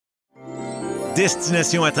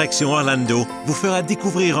Destination Attraction Orlando vous fera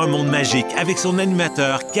découvrir un monde magique avec son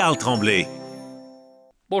animateur Carl Tremblay.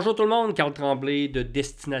 Bonjour tout le monde, Carl Tremblay de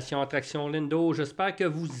Destination Attraction Orlando. J'espère que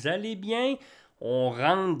vous allez bien. On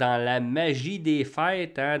rentre dans la magie des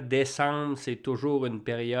fêtes. Décembre, c'est toujours une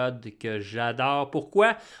période que j'adore.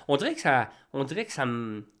 Pourquoi? On dirait que ça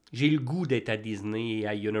me... J'ai le goût d'être à Disney et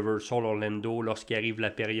à Universal Orlando lorsqu'il arrive la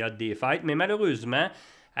période des fêtes. Mais malheureusement,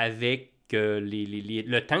 avec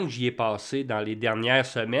le temps que j'y ai passé dans les dernières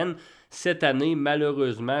semaines, cette année,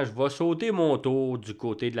 malheureusement, je vais sauter mon tour du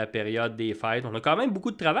côté de la période des fêtes. On a quand même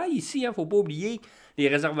beaucoup de travail ici, il ne faut pas oublier. Les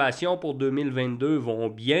réservations pour 2022 vont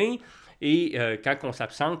bien. Et quand on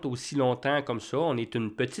s'absente aussi longtemps comme ça, on est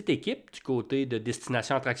une petite équipe du côté de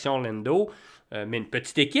Destination Attraction Orlando. Mais une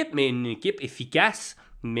petite équipe, mais une équipe efficace.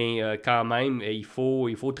 Mais quand même, il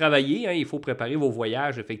faut travailler, il faut préparer vos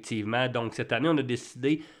voyages, effectivement. Donc, cette année, on a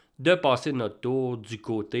décidé de passer notre tour du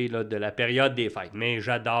côté là, de la période des fêtes. Mais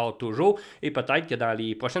j'adore toujours. Et peut-être que dans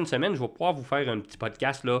les prochaines semaines, je vais pouvoir vous faire un petit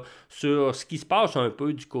podcast là, sur ce qui se passe un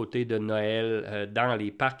peu du côté de Noël dans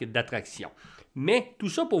les parcs d'attractions. Mais tout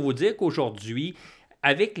ça pour vous dire qu'aujourd'hui,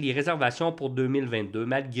 avec les réservations pour 2022,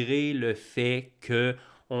 malgré le fait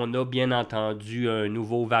qu'on a bien entendu un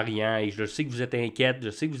nouveau variant et je sais que vous êtes inquiète, je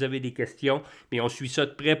sais que vous avez des questions, mais on suit ça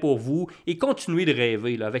de près pour vous et continuez de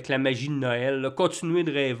rêver là, avec la magie de Noël, là, continuez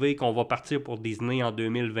de rêver qu'on va partir pour Disney en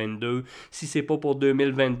 2022. Si c'est pas pour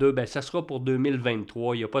 2022, ben ça sera pour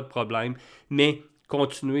 2023, il n'y a pas de problème, mais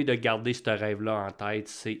continuez de garder ce rêve-là en tête,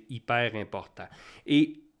 c'est hyper important.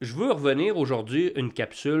 Et je veux revenir aujourd'hui une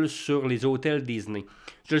capsule sur les hôtels Disney.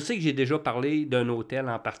 Je sais que j'ai déjà parlé d'un hôtel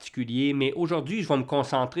en particulier, mais aujourd'hui, je vais me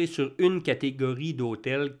concentrer sur une catégorie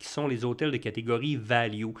d'hôtels qui sont les hôtels de catégorie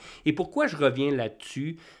value. Et pourquoi je reviens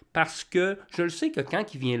là-dessus? Parce que je le sais que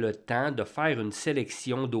quand il vient le temps de faire une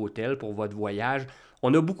sélection d'hôtels pour votre voyage,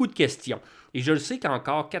 on a beaucoup de questions. Et je le sais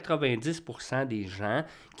qu'encore 90% des gens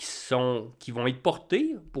qui vont être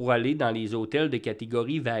portés pour aller dans les hôtels de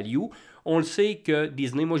catégorie value. On le sait que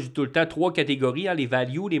Disney, moi je dis tout le temps 3 catégories, les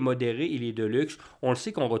value, les modérés et les deluxe. On le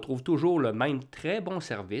sait qu'on retrouve toujours le même très bon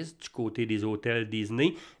service du côté des hôtels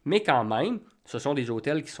Disney, mais quand même, ce sont des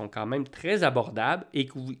hôtels qui sont quand même très abordables et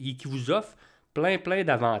qui vous offrent plein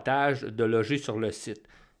d'avantages de loger sur le site.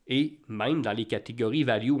 Et même dans les catégories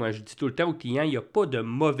value, je dis tout le temps aux clients, il n'y a pas de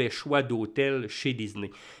mauvais choix d'hôtel chez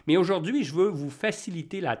Disney. Mais aujourd'hui, je veux vous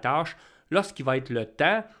faciliter la tâche lorsqu'il va être le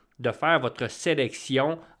temps de faire votre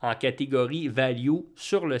sélection en catégorie value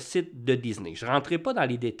sur le site de Disney. Je ne rentrerai pas dans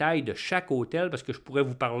les détails de chaque hôtel parce que je pourrais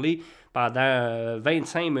vous parler pendant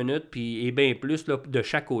 25 minutes et bien plus là, de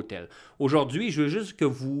chaque hôtel. Aujourd'hui, je veux juste que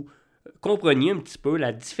vous compreniez un petit peu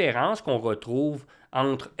la différence qu'on retrouve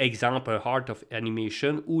entre, exemple, Heart of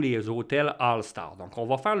Animation ou les hôtels All-Star. Donc, on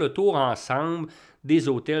va faire le tour ensemble des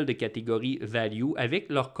hôtels de catégorie value avec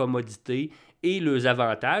leur commodité et leurs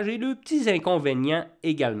avantages et leurs petits inconvénients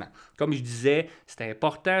également. Comme je disais, c'est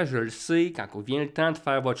important, je le sais, quand vient le temps de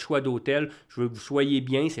faire votre choix d'hôtel, je veux que vous soyez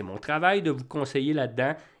bien, c'est mon travail de vous conseiller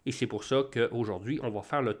là-dedans et c'est pour ça qu'aujourd'hui, on va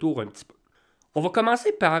faire le tour un petit peu. On va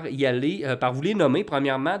commencer par y aller, par vous les nommer.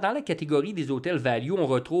 Premièrement, dans la catégorie des hôtels value, on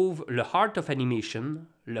retrouve le Heart of Animation,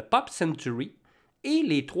 le Pop Century et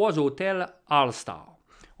les 3 hôtels All-Star.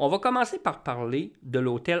 On va commencer par parler de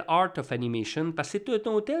l'hôtel Heart of Animation parce que c'est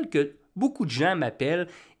un hôtel que beaucoup de gens m'appellent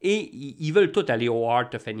et ils veulent tous aller au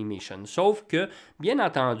Heart of Animation. Sauf que, bien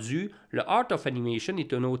entendu, le Heart of Animation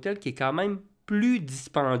est un hôtel qui est quand même plus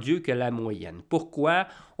dispendieux que la moyenne. Pourquoi?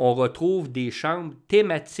 On retrouve des chambres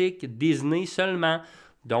thématiques Disney seulement.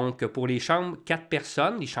 Donc, pour les chambres 4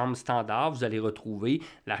 personnes, les chambres standards, vous allez retrouver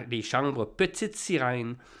les chambres Petite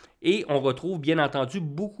Sirène. Et on retrouve bien entendu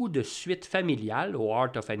beaucoup de suites familiales au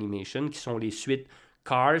Heart of Animation, qui sont les suites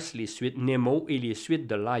Cars, les suites Nemo et les suites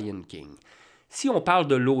de Lion King. Si on parle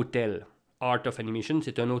de l'hôtel Heart of Animation,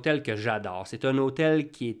 c'est un hôtel que j'adore. C'est un hôtel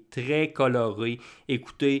qui est très coloré.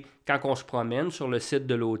 Écoutez, quand on se promène sur le site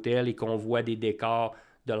de l'hôtel et qu'on voit des décors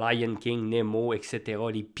de Lion King, Nemo, etc.,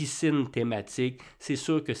 les piscines thématiques, c'est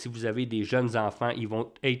sûr que si vous avez des jeunes enfants, ils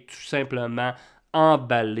vont être tout simplement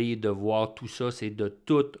emballés de voir tout ça. C'est de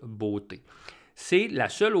toute beauté. C'est la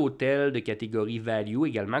seule hôtel de catégorie value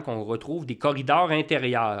également qu'on retrouve des corridors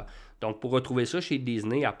intérieurs. Donc, pour retrouver ça chez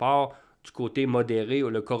Disney, à part du côté modéré,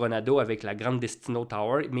 le Coronado avec la Grande Destino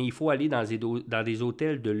Tower, mais il faut aller dans des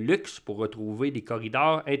hôtels de luxe pour retrouver des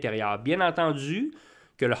corridors intérieurs. Bien entendu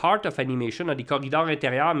que le Heart of Animation a des corridors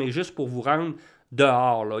intérieurs, mais juste pour vous rendre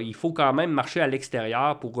dehors. Là. Il faut quand même marcher à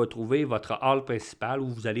l'extérieur pour retrouver votre hall principal où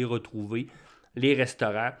vous allez retrouver les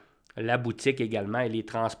restaurants, la boutique également et les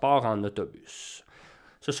transports en autobus.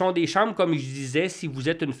 Ce sont des chambres, comme je disais, si vous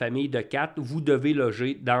êtes une famille de 4, vous devez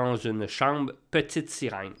loger dans une chambre Petite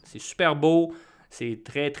Sirène. C'est super beau, c'est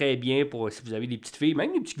très très bien pour si vous avez des petites filles,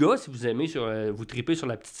 même les petits gars, si vous aimez vous tripez sur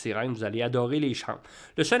la Petite Sirène, vous allez adorer les chambres.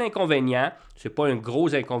 Le seul inconvénient, c'est pas un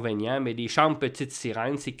gros inconvénient, mais des chambres Petite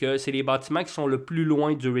Sirène, c'est que c'est les bâtiments qui sont le plus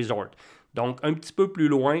loin du resort. Donc un petit peu plus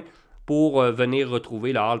loin pour venir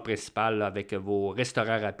retrouver la hall principale là, avec vos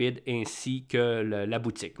restaurants rapides ainsi que la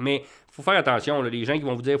boutique. Mais il faut faire attention, là, les gens qui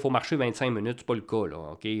vont vous dire qu'il faut marcher 25 minutes, c'est pas le cas.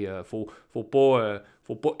 Il ne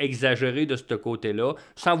faut pas exagérer de ce côté-là.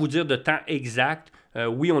 Sans vous dire de temps exact,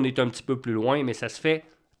 oui, on est un petit peu plus loin, mais ça se fait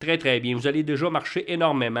très, très bien. Vous allez déjà marcher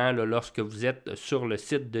énormément là, lorsque vous êtes sur le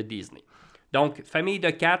site de Disney. Donc, famille de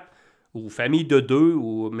 4 ou famille de 2,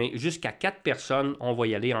 mais jusqu'à 4 personnes, on va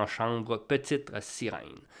y aller en chambre Petite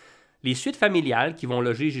Sirène. Les suites familiales qui vont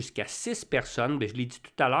loger jusqu'à 6 personnes, bien, je l'ai dit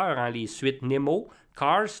tout à l'heure, hein, les suites Nemo,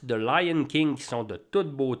 Cars, The Lion King qui sont de toute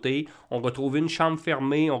beauté. On retrouve une chambre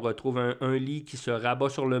fermée, on retrouve un lit qui se rabat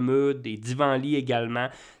sur le mur, des divans-lits également.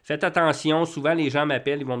 Faites attention, souvent les gens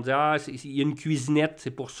m'appellent, ils vont me dire « Ah, il y a une cuisinette, c'est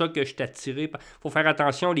pour ça que je t'ai attiré. » Il faut faire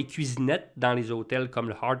attention, les cuisinettes dans les hôtels comme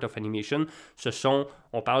le Heart of Animation,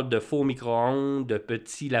 on parle de faux micro-ondes, de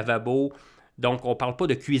petits lavabos. Donc, on ne parle pas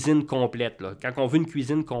de cuisine complète. Là. Quand on veut une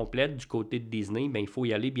cuisine complète du côté de Disney, bien, il faut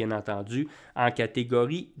y aller, bien entendu, en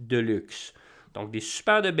catégorie de luxe. Donc, des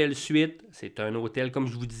super de belles suites. C'est un hôtel, comme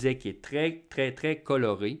je vous disais, qui est très, très, très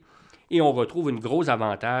coloré. Et on retrouve un gros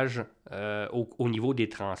avantage au niveau des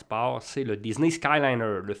transports. C'est le Disney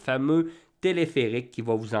Skyliner, le fameux téléphérique qui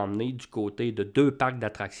va vous emmener du côté de 2 parcs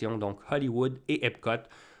d'attractions, donc Hollywood et Epcot.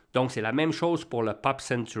 Donc, c'est la même chose pour le Pop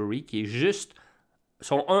Century, qui est juste...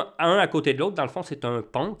 sont un à côté de l'autre. Dans le fond, c'est un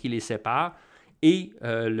pont qui les sépare. Et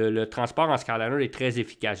le transport en Skyliner est très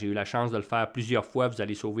efficace. J'ai eu la chance de le faire plusieurs fois. Vous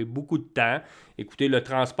allez sauver beaucoup de temps. Écoutez, le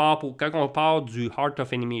transport, quand on part du Heart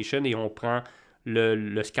of Animation et on prend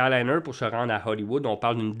le Skyliner pour se rendre à Hollywood, on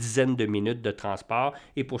parle d'une dizaine de minutes de transport.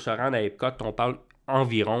 Et pour se rendre à Epcot, on parle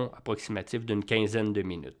environ approximatif d'une quinzaine de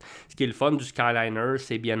minutes. Ce qui est le fun du Skyliner,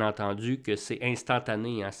 c'est bien entendu que c'est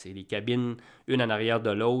instantané. Hein? C'est les cabines, une en arrière de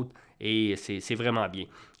l'autre. Et c'est vraiment bien.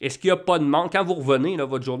 Est-ce qu'il n'y a pas de monde? Quand vous revenez, là,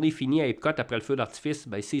 votre journée est finie à Epcot après le feu d'artifice,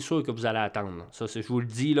 bien, c'est sûr que vous allez attendre. Ça, je vous le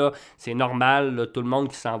dis, là, c'est normal. Là, tout le monde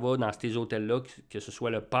qui s'en va dans ces hôtels-là, que ce soit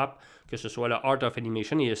le Pop, que ce soit le Art of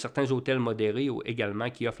Animation, il y a certains hôtels modérés également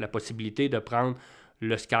qui offrent la possibilité de prendre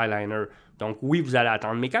le Skyliner. Donc oui, vous allez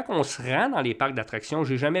attendre. Mais quand on se rend dans les parcs d'attractions,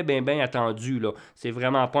 j'ai jamais bien attendu. Là. C'est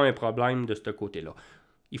vraiment pas un problème de ce côté-là.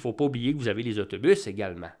 Il ne faut pas oublier que vous avez les autobus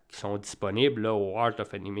également qui sont disponibles là, au Art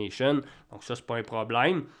of Animation. Donc ça, c'est pas un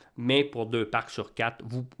problème. Mais pour 2 parcs sur 4,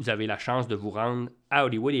 vous avez la chance de vous rendre à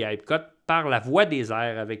Hollywood et à Epcot par la voie des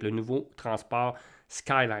airs avec le nouveau transport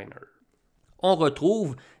Skyliner. On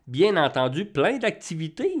retrouve, bien entendu, plein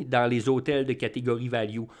d'activités dans les hôtels de catégorie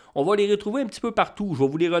value. On va les retrouver un petit peu partout. Je vais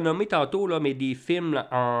vous les renommer tantôt, là, mais des films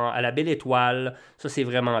à la Belle Étoile, ça c'est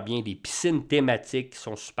vraiment bien. Des piscines thématiques qui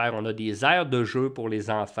sont super. On a des aires de jeu pour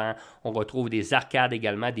les enfants. On retrouve des arcades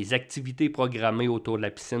également, des activités programmées autour de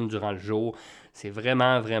la piscine durant le jour. C'est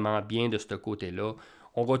vraiment, vraiment bien de ce côté-là.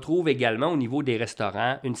 On retrouve également au niveau des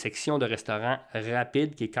restaurants une section de restaurants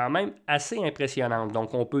rapides qui est quand même assez impressionnante.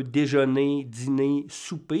 Donc, on peut déjeuner, dîner,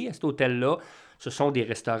 souper à cet hôtel-là. Ce sont des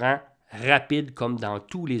restaurants rapides comme dans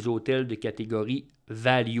tous les hôtels de catégorie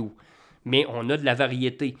value. Mais on a de la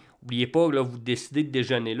variété. N'oubliez pas, là, vous décidez de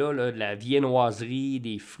déjeuner là, de la viennoiserie,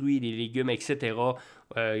 des fruits, des légumes, etc.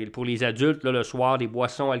 Pour les adultes, là, le soir, des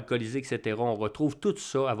boissons alcoolisées, etc. On retrouve tout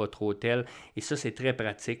ça à votre hôtel. Et ça, c'est très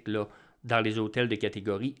pratique, là, dans les hôtels de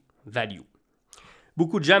catégorie value.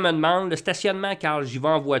 Beaucoup de gens me demandent le stationnement, car j'y vais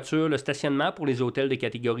en voiture. Le stationnement pour les hôtels de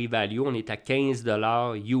catégorie value, on est à 15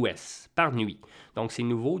 $ US par nuit. Donc, c'est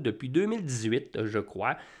nouveau depuis 2018, je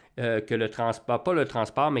crois, que le transport, pas le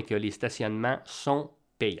transport, mais que les stationnements sont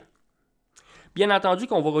payants. Bien entendu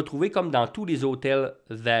qu'on va retrouver, comme dans tous les hôtels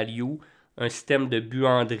value, un système de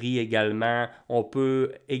buanderie également. On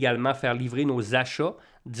peut également faire livrer nos achats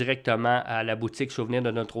directement à la boutique souvenir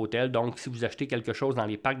de notre hôtel. Donc, si vous achetez quelque chose dans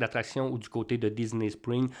les parcs d'attractions ou du côté de Disney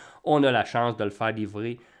Springs, on a la chance de le faire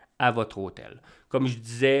livrer à votre hôtel. Comme je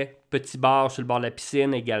disais, petit bar sur le bord de la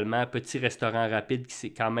piscine également, petit restaurant rapide qui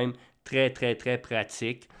c'est quand même très, très, très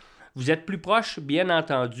pratique. Vous êtes plus proche, bien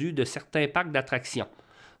entendu, de certains parcs d'attractions.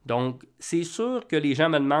 Donc, c'est sûr que les gens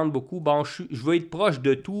me demandent beaucoup, bon, je veux être proche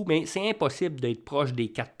de tout, mais c'est impossible d'être proche des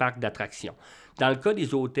 4 parcs d'attractions. Dans le cas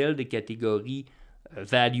des hôtels de catégorie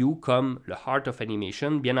value comme le Heart of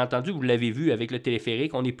Animation, bien entendu, vous l'avez vu avec le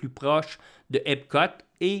téléphérique, on est plus proche de Epcot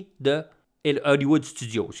et de et le Hollywood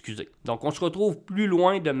Studios, excusez. Donc, on se retrouve plus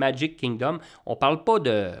loin de Magic Kingdom. On parle pas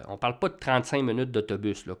de 35 minutes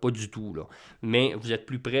d'autobus, là, pas du tout. Là. Mais vous êtes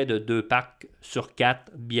plus près de 2 parcs sur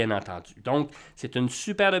 4, bien entendu. Donc, c'est une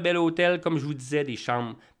super belle hôtel, comme je vous disais, des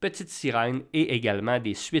chambres Petite Sirène et également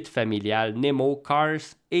des suites familiales Nemo,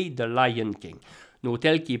 Cars et The Lion King. Un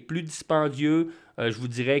hôtel qui est plus dispendieux. Je vous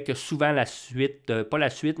dirais que souvent la suite, pas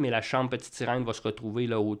la suite, mais la chambre Petite Sirène va se retrouver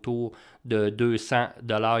là, autour de 200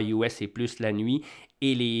 US et plus la nuit.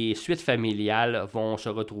 Et les suites familiales vont se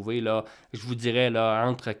retrouver, là, je vous dirais, là,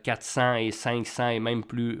 entre 400 et 500 et même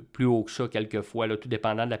plus haut que ça quelquefois, là, tout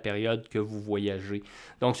dépendant de la période que vous voyagez.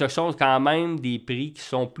 Donc, ce sont quand même des prix qui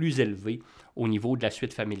sont plus élevés au niveau de la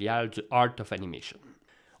suite familiale du Art of Animation.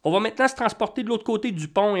 On va maintenant se transporter de l'autre côté du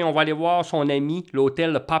pont et on va aller voir son ami,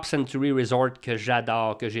 l'hôtel Pop Century Resort que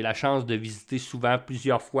j'adore, que j'ai la chance de visiter souvent,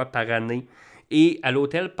 plusieurs fois par année. Et à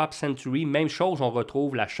l'hôtel Pop Century, même chose, on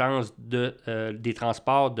retrouve la chance des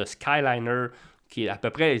transports de Skyliner, qui est à peu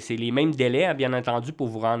près, c'est les mêmes délais, hein, bien entendu, pour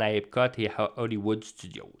vous rendre à Epcot et à Hollywood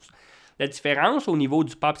Studios. La différence au niveau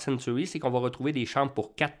du Pop Century, c'est qu'on va retrouver des chambres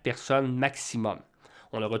pour 4 personnes maximum.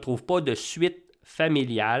 On ne retrouve pas de suite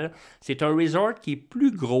familiale. C'est un resort qui est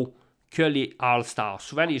plus gros que les All-Stars.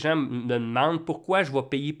 Souvent, les gens me demandent pourquoi je vais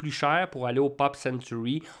payer plus cher pour aller au Pop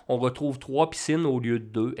Century. On retrouve 3 piscines au lieu de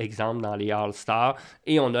 2, exemple, dans les All-Stars,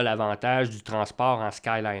 et on a l'avantage du transport en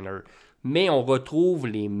Skyliner. Mais on retrouve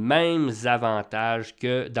les mêmes avantages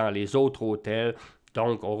que dans les autres hôtels.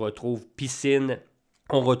 Donc, on retrouve piscine.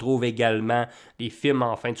 On retrouve également des films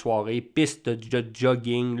en fin de soirée, pistes de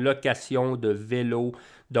jogging, location de vélo.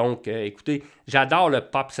 Donc, écoutez, j'adore le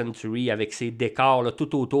Pop Century avec ses décors là,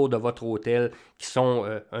 tout autour de votre hôtel qui sont...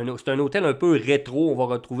 c'est un hôtel un peu rétro. On va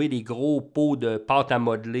retrouver des gros pots de pâte à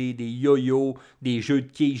modeler, des yo-yo, des jeux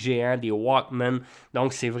de quilles géants, des Walkman.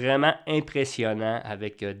 Donc, c'est vraiment impressionnant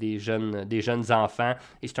avec des jeunes enfants.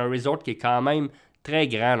 Et c'est un resort qui est quand même très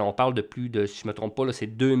grand. Là, on parle de plus de, si je ne me trompe pas, là, c'est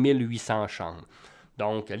 2800 chambres.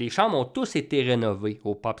 Donc, les chambres ont tous été rénovées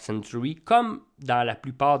au Pop Century, comme dans la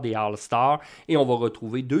plupart des All-Stars. Et on va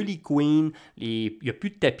retrouver 2 lits queen. Il n'y a plus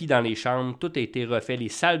de tapis dans les chambres. Tout a été refait. Les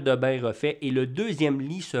salles de bain refaites. Et le deuxième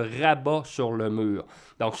lit se rabat sur le mur.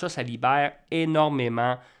 Donc ça libère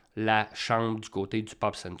énormément la chambre du côté du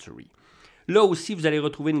Pop Century. Là aussi, vous allez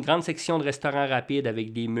retrouver une grande section de restaurants rapides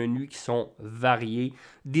avec des menus qui sont variés.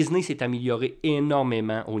 Disney s'est amélioré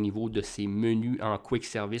énormément au niveau de ses menus en quick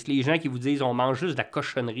service. Les gens qui vous disent on mange juste de la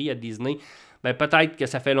cochonnerie à Disney, ben peut-être que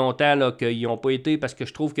ça fait longtemps là, qu'ils n'ont pas été parce que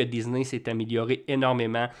je trouve que Disney s'est amélioré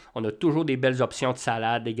énormément. On a toujours des belles options de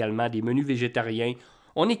salade également, des menus végétariens.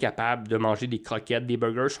 On est capable de manger des croquettes, des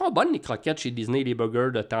burgers. Elles sont bonnes les croquettes chez Disney, les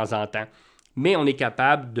burgers de temps en temps. Mais on est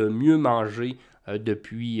capable de mieux manger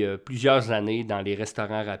depuis plusieurs années dans les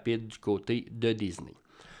restaurants rapides du côté de Disney.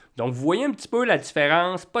 Donc, vous voyez un petit peu la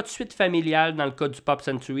différence. Pas de suite familiale dans le cas du Pop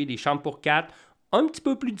Century, des chambres pour 4. Un petit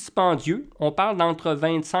peu plus dispendieux. On parle d'entre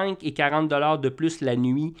 25 et 40 $ de plus la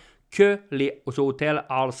nuit que les hôtels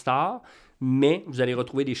All-Star. Mais vous allez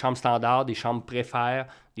retrouver des chambres standards, des chambres préfères,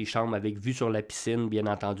 des chambres avec vue sur la piscine, bien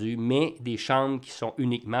entendu, mais des chambres qui sont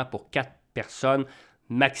uniquement pour 4 personnes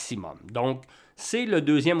maximum. Donc, c'est le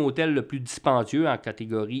deuxième hôtel le plus dispendieux en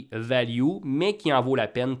catégorie value, mais qui en vaut la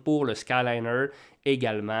peine pour le Skyliner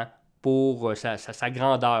également, pour sa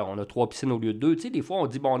grandeur. On a 3 piscines au lieu de 2. Tu sais, des fois, on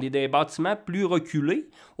dit, bon, on est dans des bâtiments plus reculés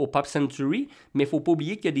au Pop Century, mais il ne faut pas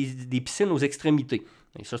oublier qu'il y a des piscines aux extrémités.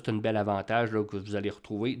 Et ça, c'est un bel avantage là, que vous allez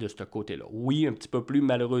retrouver de ce côté-là. Oui, un petit peu plus,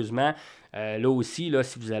 malheureusement. Là aussi, là,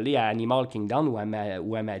 si vous allez à Animal Kingdom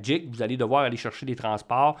ou à Magic, vous allez devoir aller chercher des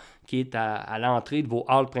transports qui est à l'entrée de vos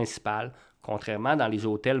halls principales, contrairement dans les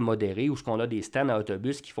hôtels modérés où on a des stands à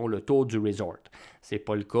autobus qui font le tour du resort. Ce n'est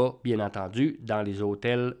pas le cas, bien entendu, dans les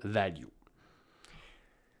hôtels value.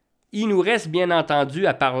 Il nous reste bien entendu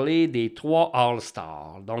à parler des 3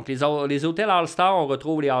 All-Stars. Donc, les hôtels All-Stars, on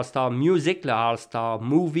retrouve les All-Stars Music, le All-Star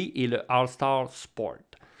Movie et le All-Star Sport.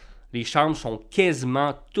 Les chambres sont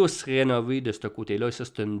quasiment tous rénovées de ce côté-là et ça,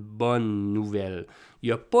 c'est une bonne nouvelle. Il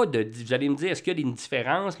n'y a pas de... Vous allez me dire, est-ce qu'il y a une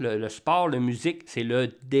différence? Le sport, la musique, c'est le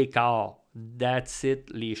décor. That's it,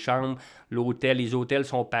 les chambres, l'hôtel, les hôtels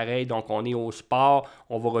sont pareils, donc on est au sport,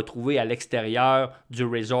 on va retrouver à l'extérieur du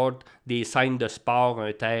resort des scènes de sport,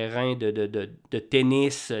 un terrain de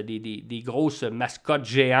tennis, des grosses mascottes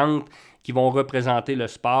géantes qui vont représenter le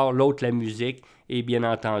sport, l'autre la musique et bien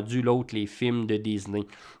entendu l'autre les films de Disney.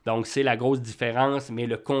 Donc c'est la grosse différence, mais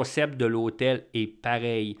le concept de l'hôtel est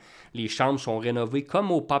pareil. Les chambres sont rénovées comme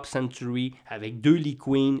au Pop Century avec 2 lits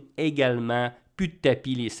queen également, plus de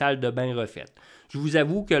tapis, les salles de bain refaites. Je vous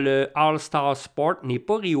avoue que le All-Star Sport n'est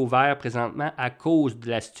pas réouvert présentement à cause de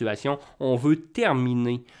la situation. On veut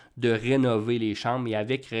terminer de rénover les chambres et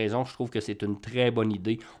avec raison, je trouve que c'est une très bonne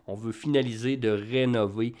idée. On veut finaliser de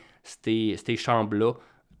rénover ces chambres-là,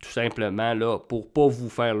 tout simplement, là, pour ne pas vous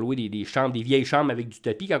faire louer des chambres, des vieilles chambres avec du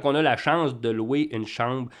tapis. Quand on a la chance de louer une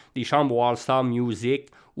chambre, des chambres au All-Star Music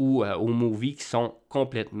ou au Movie qui sont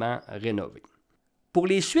complètement rénovées. Pour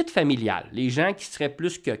les suites familiales, les gens qui seraient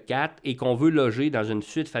plus que 4 et qu'on veut loger dans une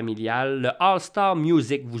suite familiale, le All-Star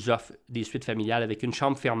Music vous offre des suites familiales avec une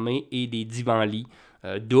chambre fermée et des divans-lits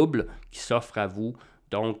doubles qui s'offrent à vous.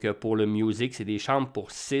 Donc, pour le Music, c'est des chambres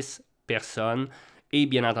pour 6 personnes. Et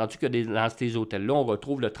bien entendu que dans ces hôtels-là, on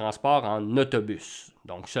retrouve le transport en autobus.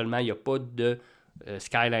 Donc, seulement, il n'y a pas de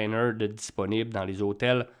Skyliner disponible dans les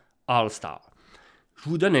hôtels All-Star. Je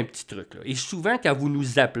vous donne un petit truc, là. Et souvent, quand vous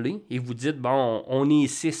nous appelez et vous dites, bon, on est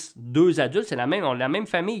 6, 2 adultes, c'est la même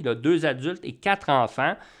famille, là, 2 adultes et 4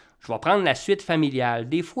 enfants, je vais prendre la suite familiale.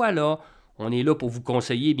 Des fois, là, on est là pour vous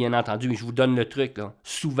conseiller, bien entendu, mais je vous donne le truc, là.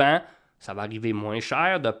 Souvent, ça va arriver moins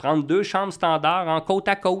cher de prendre 2 chambres standards en côte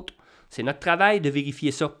à côte. C'est notre travail de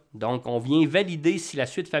vérifier ça. Donc, on vient valider si la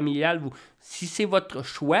suite familiale, si c'est votre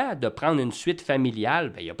choix de prendre une suite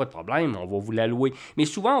familiale, il n'y a pas de problème, on va vous la louer. Mais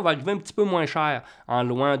souvent, on va arriver un petit peu moins cher en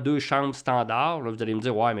louant 2 chambres standards. Là, vous allez me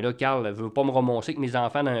dire, ouais, mais là, Carl ne veut pas me remonter avec mes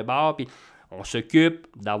enfants dans un bar. Puis on s'occupe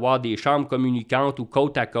d'avoir des chambres communicantes ou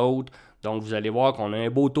côte à côte. Donc, vous allez voir qu'on a un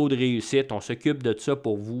beau taux de réussite. On s'occupe de ça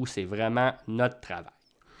pour vous. C'est vraiment notre travail.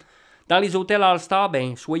 Dans les hôtels All-Star,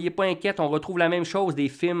 soyez pas inquiets, on retrouve la même chose, des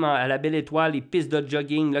films à la Belle Étoile, les pistes de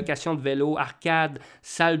jogging, location de vélo, arcade,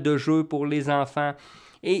 salle de jeu pour les enfants.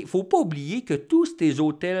 Et il ne faut pas oublier que tous ces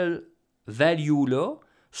hôtels value-là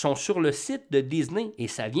sont sur le site de Disney et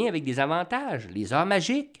ça vient avec des avantages. Les heures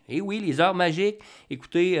magiques, eh oui, les heures magiques.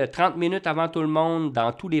 Écoutez, 30 minutes avant tout le monde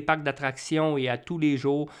dans tous les parcs d'attractions et à tous les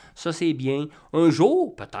jours, ça c'est bien. Un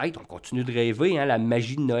jour, peut-être, on continue de rêver, la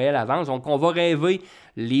magie de Noël avance, donc on va rêver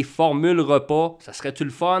les formules repas. Ça serait-tu le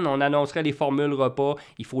fun? On annoncerait les formules repas.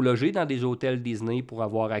 Il faut loger dans des hôtels Disney pour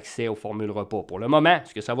avoir accès aux formules repas. Pour le moment,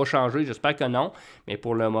 est-ce que ça va changer? J'espère que non, mais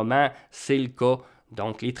pour le moment, c'est le cas.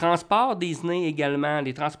 Donc, les transports Disney également,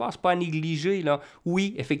 les transports, c'est pas à négliger, là.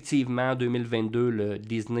 Oui, effectivement, en 2022, le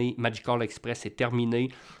Disney Magical Express est terminé.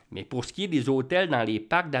 Mais pour ce qui est des hôtels dans les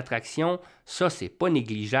parcs d'attractions, ça, c'est pas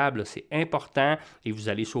négligeable, c'est important et vous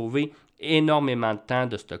allez sauver énormément de temps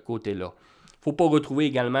de ce côté-là. Il ne faut pas retrouver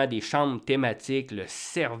également des chambres thématiques, le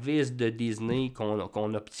service de Disney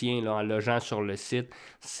qu'on obtient là, en logeant sur le site,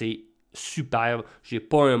 c'est superbe. J'ai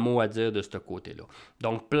pas un mot à dire de ce côté-là.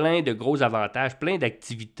 Donc, plein de gros avantages, plein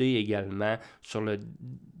d'activités également sur le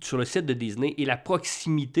site de Disney et la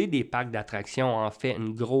proximité des parcs d'attractions en fait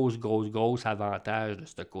une grosse avantage de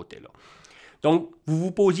ce côté-là. Donc, vous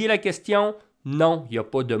vous posiez la question? Non, il n'y a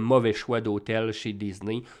pas de mauvais choix d'hôtel chez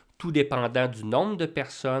Disney, tout dépendant du nombre de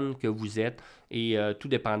personnes que vous êtes et tout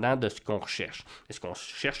dépendant de ce qu'on recherche. Est-ce qu'on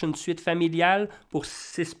cherche une suite familiale pour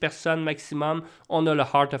 6 personnes maximum? On a le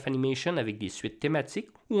Heart of Animation avec des suites thématiques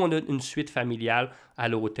ou on a une suite familiale à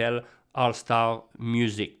l'hôtel All-Star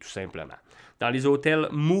Music, tout simplement. Dans les hôtels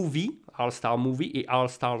Movie, All-Star Movie et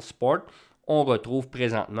All-Star Sport, on retrouve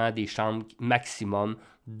présentement des chambres maximum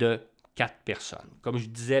de 4 personnes. Comme je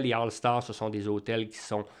disais, les All-Stars, ce sont des hôtels qui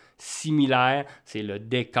sont similaires. C'est le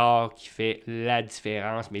décor qui fait la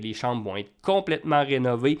différence, mais les chambres vont être complètement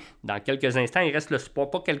rénovées dans quelques instants. Il reste le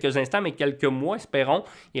sport, pas quelques instants, mais quelques mois, espérons.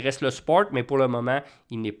 Il reste le sport, mais pour le moment,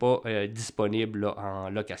 il n'est pas disponible là, en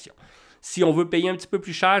location. Si on veut payer un petit peu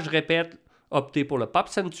plus cher, je répète, optez pour le Pop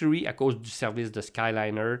Century à cause du service de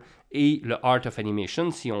Skyliner et le Art of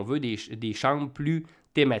Animation si on veut des chambres plus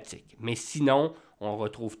thématiques. Mais sinon, on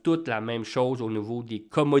retrouve toute la même chose au niveau des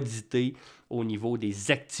commodités, au niveau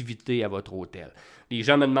des activités à votre hôtel. Les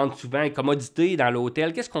gens me demandent souvent, commodités dans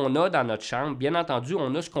l'hôtel, qu'est-ce qu'on a dans notre chambre? Bien entendu,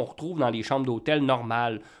 on a ce qu'on retrouve dans les chambres d'hôtel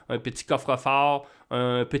normales. Un petit coffre-fort,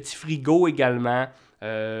 un petit frigo également,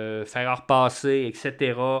 fer à repasser,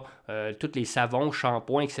 etc. Tous les savons,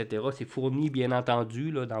 shampoings, etc. C'est fourni, bien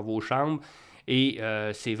entendu, là, dans vos chambres. Et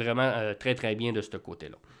c'est vraiment très, très bien de ce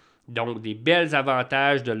côté-là. Donc, des bels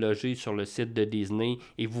avantages de loger sur le site de Disney.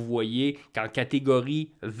 Et vous voyez qu'en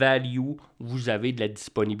catégorie value, vous avez de la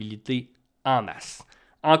disponibilité en masse.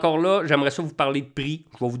 Encore là, j'aimerais ça vous parler de prix.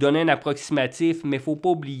 Je vais vous donner un approximatif, mais il ne faut pas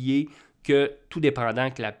oublier que tout dépendant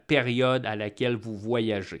de la période à laquelle vous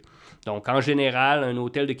voyagez. Donc, en général, un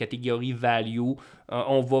hôtel de catégorie value,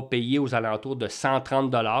 on va payer aux alentours de 130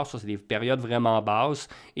 $. Ça, c'est des périodes vraiment basses.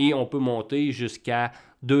 Et on peut monter jusqu'à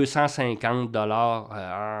 250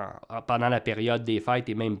 $ pendant la période des fêtes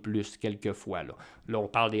et même plus quelquefois. Là, on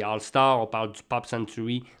parle des All-Stars, on parle du Pop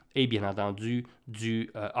Century et bien entendu du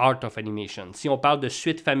Art of Animation. Si on parle de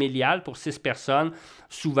suite familiale pour 6 personnes,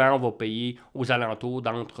 souvent on va payer aux alentours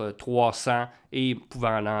d'entre 300 et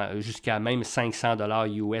pouvant aller jusqu'à même 500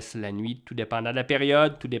 $ US la nuit, tout dépendant de la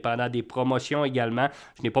période, tout dépendant des promotions également.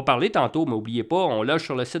 Je n'ai pas parlé tantôt, mais n'oubliez pas, on loge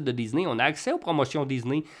sur le site de Disney, on a accès aux promotions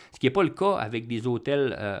Disney, ce qui n'est pas le cas avec des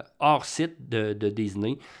hôtels hors site de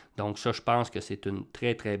Disney. Donc ça, je pense que c'est une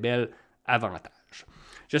très, très belle avantage.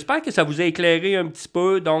 J'espère que ça vous a éclairé un petit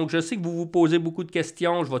peu. Donc, je sais que vous vous posez beaucoup de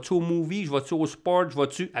questions. Je vais-tu au movie? Je vais-tu au sport? Je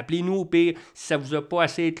vais-tu? Appelez-nous au pire. Si ça ne vous a pas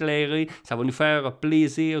assez éclairé, ça va nous faire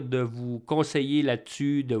plaisir de vous conseiller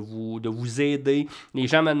là-dessus, de vous aider. Les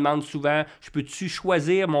gens me demandent souvent, je peux-tu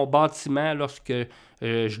choisir mon bâtiment lorsque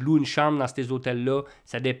je loue une chambre dans ces hôtels-là?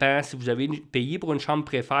 Ça dépend. Si vous avez payé pour une chambre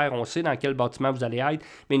préfère, on sait dans quel bâtiment vous allez être.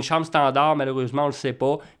 Mais une chambre standard, malheureusement, on ne le sait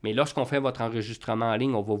pas. Mais lorsqu'on fait votre enregistrement en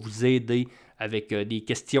ligne, on va vous aider avec des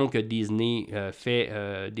questions que Disney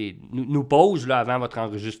nous pose là, avant votre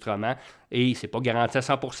enregistrement. Et ce n'est pas garanti à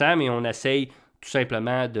 100%, mais on essaye tout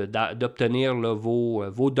simplement d'obtenir là,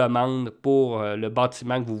 vos demandes pour le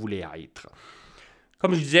bâtiment que vous voulez être.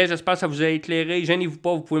 Comme je disais, j'espère que ça vous a éclairé. Gênez-vous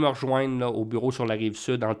pas, vous pouvez me rejoindre là, au bureau sur la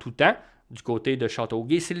Rive-Sud en tout temps, du côté de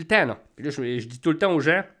Châteauguay. C'est le temps, là. Puis là, je dis tout le temps aux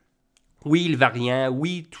gens, oui, le variant,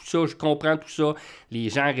 oui, tout ça, je comprends tout ça. Les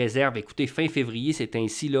gens réservent. Écoutez, fin février, c'est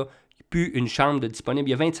ainsi, là. Plus une chambre de disponible.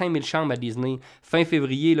 Il y a 25 000 chambres à Disney. Fin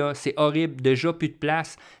février, là, c'est horrible. Déjà, plus de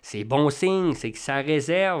place. C'est bon signe, c'est que ça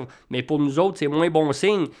réserve. Mais pour nous autres, c'est moins bon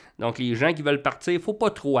signe. Donc, les gens qui veulent partir, il ne faut pas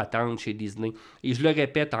trop attendre chez Disney. Et je le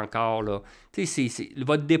répète encore, là.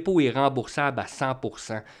 Votre dépôt est remboursable à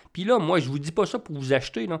 100%. Puis là, moi, je ne vous dis pas ça pour vous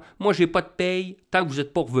acheter. Là. Moi, je n'ai pas de paye tant que vous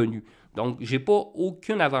n'êtes pas revenu. Donc, je n'ai pas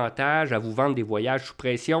aucun avantage à vous vendre des voyages sous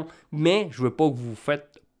pression, mais je ne veux pas que vous vous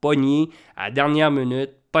faites pogner à la dernière minute,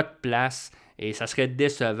 pas de place, et ça serait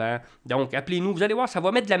décevant. Donc, appelez-nous. Vous allez voir, ça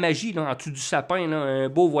va mettre de la magie là, en dessous du sapin, là, un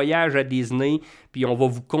beau voyage à Disney, puis on va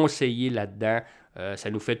vous conseiller là-dedans. Ça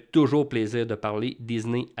nous fait toujours plaisir de parler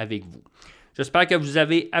Disney avec vous. J'espère que vous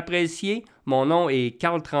avez apprécié. Mon nom est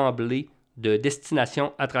Carl Tremblay de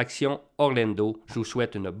Destination Attraction Orlando. Je vous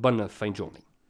souhaite une bonne fin de journée.